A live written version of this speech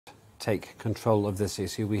take control of this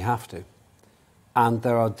issue, we have to. And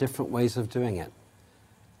there are different ways of doing it.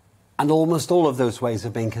 And almost all of those ways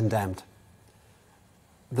have been condemned.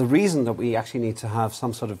 The reason that we actually need to have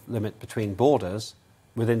some sort of limit between borders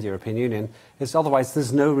within the European Union is otherwise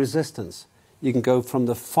there's no resistance. You can go from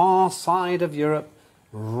the far side of Europe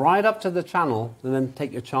right up to the Channel and then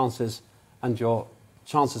take your chances, and your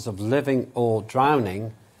chances of living or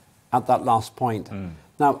drowning at that last point.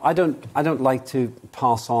 Now, I don't like to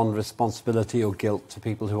pass on responsibility or guilt to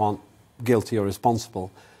people who aren't guilty or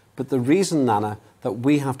responsible. But the reason, Nana, that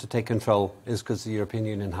we have to take control is because the European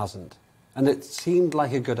Union hasn't. And it seemed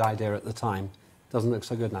like a good idea at the time. Doesn't look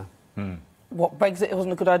so good now. What, Brexit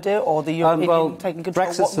wasn't a good idea, or the European Union taking control?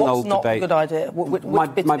 Brexit's an old not debate. a good idea?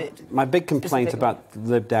 My big complaint about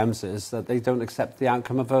Lib Dems is that they don't accept the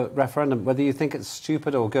outcome of a referendum. Whether you think it's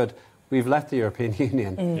stupid or good, we've left the European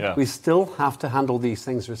Union. We still have to handle these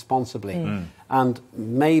things responsibly. And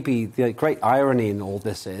maybe the great irony in all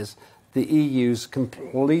this is the EU's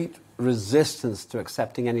complete resistance to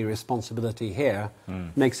accepting any responsibility here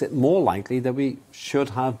makes it more likely that we should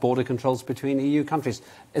have border controls between EU countries.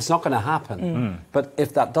 It's not going to happen, but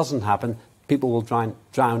if that doesn't happen, people will drown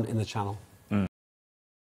in the Channel.